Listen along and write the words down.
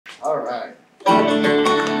All right.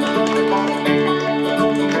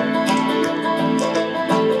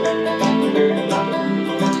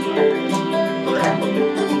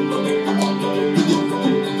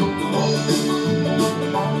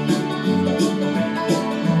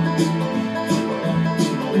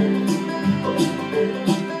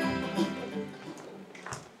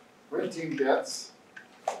 Red team gets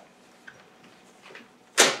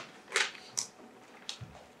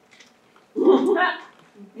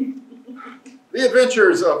The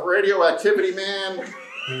Adventures of Radioactivity Man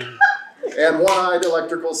and One-Eyed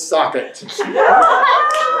Electrical Socket.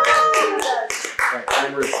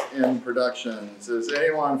 Iris in Productions. Is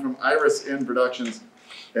anyone from Iris in Productions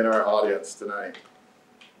in our audience tonight?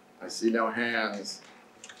 I see no hands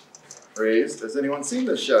raised. Has anyone seen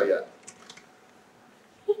this show yet?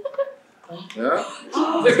 Yeah?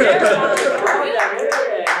 The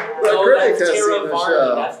critic has seen the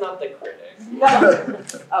show. That's not the critic.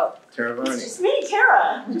 Oh. Tara Varney. It's just me,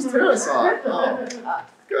 Tara. Just Tara saw it. Oh,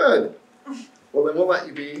 good. Well, then we'll let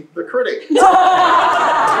you be the critic. Hey.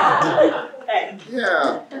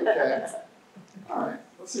 Yeah, okay. All right,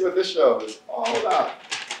 let's see what this show is all about.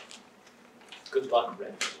 Good luck,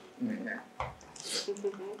 Red. Yeah.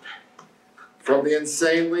 From the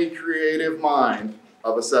insanely creative mind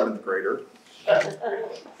of a 7th grader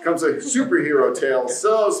comes a superhero tale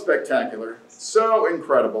so spectacular, so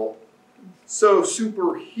incredible, so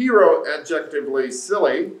superhero adjectively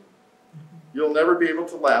silly, you'll never be able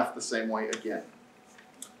to laugh the same way again.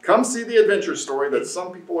 Come see the adventure story that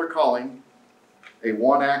some people are calling a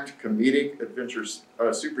one-act comedic adventure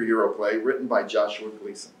superhero play written by Joshua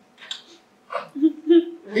Gleason.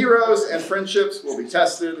 Heroes and friendships will be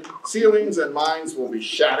tested, ceilings and minds will be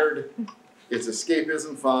shattered. It's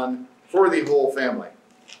escapism fun for the whole family.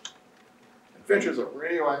 Adventures of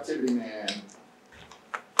Radioactivity Man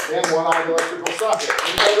and One-Eyed Electrical Socket.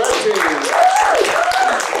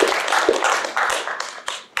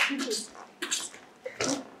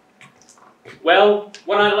 Well,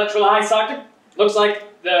 One-Eyed Electrical Eye Socket, looks like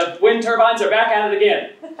the wind turbines are back at it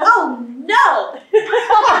again. Oh no!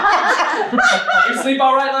 You sleep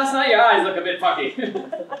all right last night? Your eyes look a bit funky.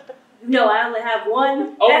 No, I only have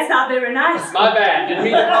one. Oh. That's not very nice. My bad, didn't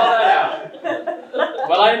mean to call that out.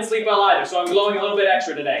 Well, I didn't sleep well either, so I'm glowing a little bit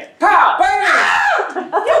extra today. Pow! Bang! You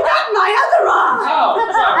got my other eye! Oh,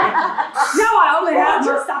 sorry. Now I only have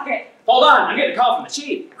your socket. Hold on, I'm getting a call from the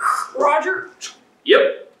chief. Roger?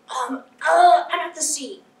 Yep. I'm at the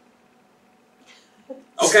scene.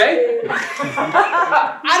 Okay.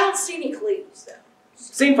 I don't see any clues, though.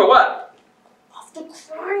 Scene for what? Of the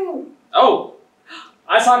crime. Oh.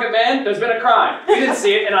 Eye Socket Man, there's been a crime. We didn't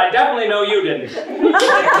see it, and I definitely know you didn't. Yeah,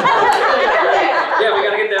 we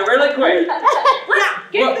gotta get there really quick. Yeah,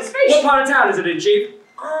 get the space. What part of town is it in, Chief?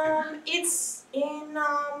 It's in,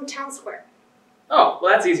 Town Square. Oh,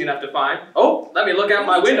 well that's easy enough to find. Oh, let me look out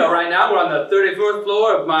my window right now. We're on the 34th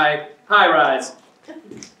floor of my high-rise.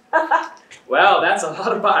 Well, that's a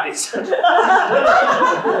lot of bodies. And me,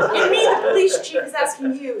 the police chief, is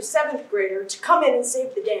asking you, 7th grader, to come in and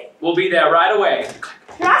save the day. We'll be there right away.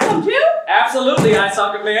 Can I come too? Absolutely, Eye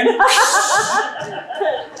Socket Man.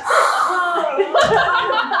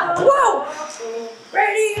 Whoa!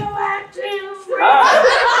 Radioactive!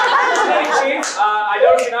 Hey, Chief, I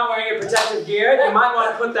noticed you're not wearing your protective gear. You might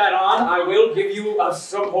want to put that on. I will give you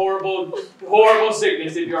some horrible, horrible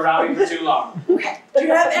sickness if you're around me for too long. Okay. Do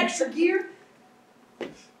you have extra gear?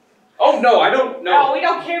 Oh, no, I don't know. No, we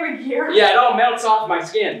don't carry gear. Yeah, it all melts off my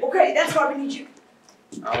skin. Okay, that's why we need you.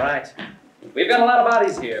 All right. We've got a lot of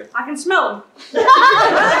bodies here. I can smell them.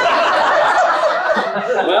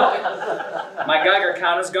 Well, my Geiger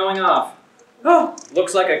counter's going off. Oh,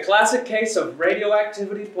 looks like a classic case of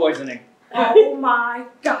radioactivity poisoning. Oh my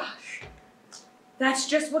gosh. That's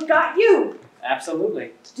just what got you.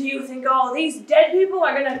 Absolutely. Do you think all these dead people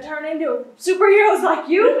are gonna turn into superheroes like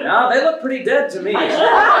you? No, they look pretty dead to me.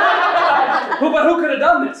 But who could have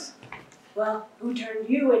done this? Well, who turned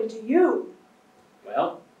you into you?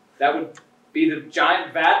 Well, that would be the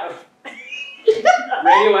giant vat of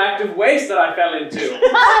radioactive waste that I fell into. So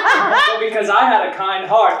because I had a kind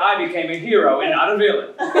heart, I became a hero and not a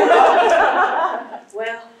villain.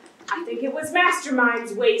 Well, I think it was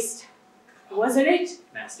Mastermind's waste. Wasn't it?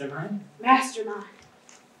 Mastermind? Mastermind.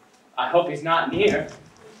 I hope he's not near.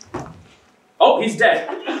 Oh, he's dead.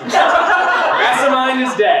 Mastermind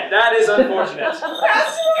is dead. That is unfortunate.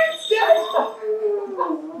 Mastermind's dead!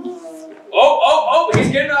 Oh,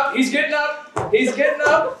 he's getting up. He's getting up. He's getting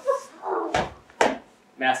up.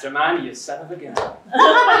 Mastermind, you son of a gun.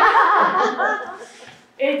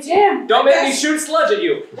 It's him. Don't make me shoot sludge at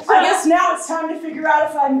you. I guess now it's time to figure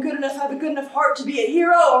out if I'm good enough, have a good enough heart to be a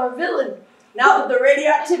hero or a villain. Now that the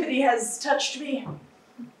radioactivity has touched me.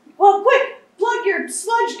 Well, quick, plug your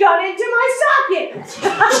sludge gun into my socket.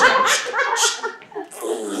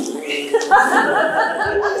 We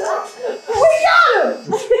got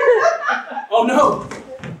him! Oh no!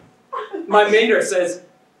 My mater says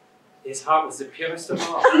his heart was the purest of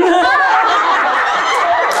all.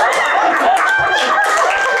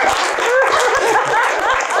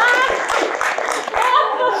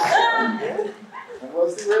 That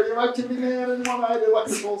was the radioactivity man and one-eyed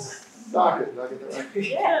electrical socket. Did I get that right?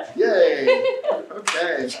 Yeah. Yay!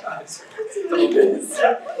 Okay.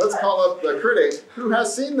 Let's call up the critic who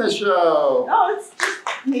has seen the show. Oh, it's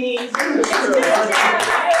just me. Hey,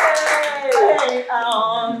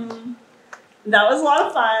 that was a lot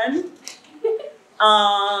of fun.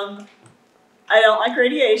 I don't like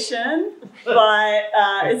radiation, but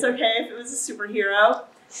it's okay if it was a superhero.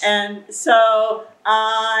 And so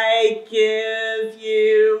I give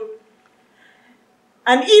you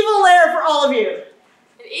an evil lair for all of you.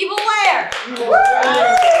 An evil lair! Okay,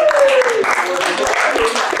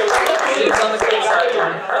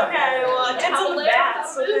 well, it's a lair.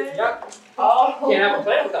 Yep. Can't have a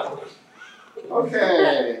plan without one.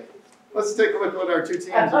 Okay. Let's take a look at what our two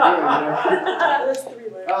teams are doing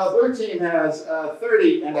here. Blue team has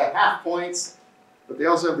 30.5 points, but they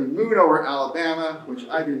also have the moon over Alabama, which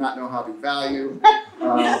I do not know how to value.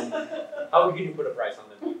 How would you put a price on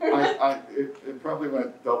them? It probably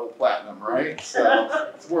went double platinum, right?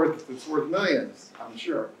 So it's worth millions, I'm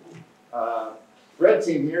sure. Red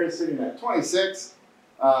team here is sitting at 26,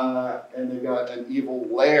 and they've got an evil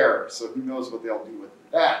lair, so who knows what they'll do with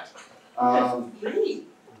that.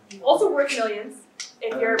 Also worth millions,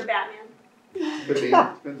 if you're Batman. Could be.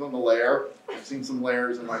 Depends on the lair. I've seen some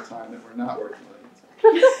lairs in my time that were not worth millions.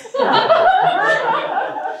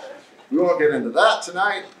 We won't get into that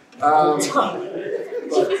tonight. But I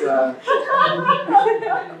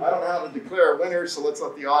don't know how to declare a winner, so let's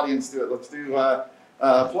let the audience do it. Let's do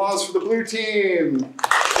applause for the blue team.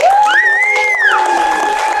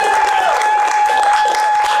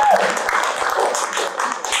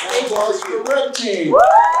 Applause for the red team.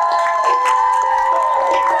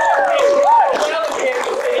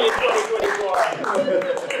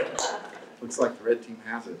 Looks like the red team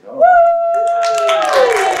has it. Oh.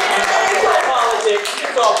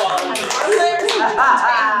 It's all politics.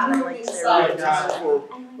 Time for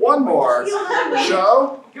one more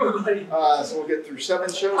show. So we'll get through 7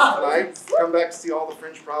 shows tonight. Come back to see all the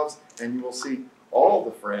Fringeprovs, and you will see all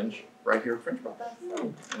the Fringe right here at Fringeprov.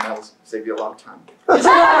 And that will save you a lot of time.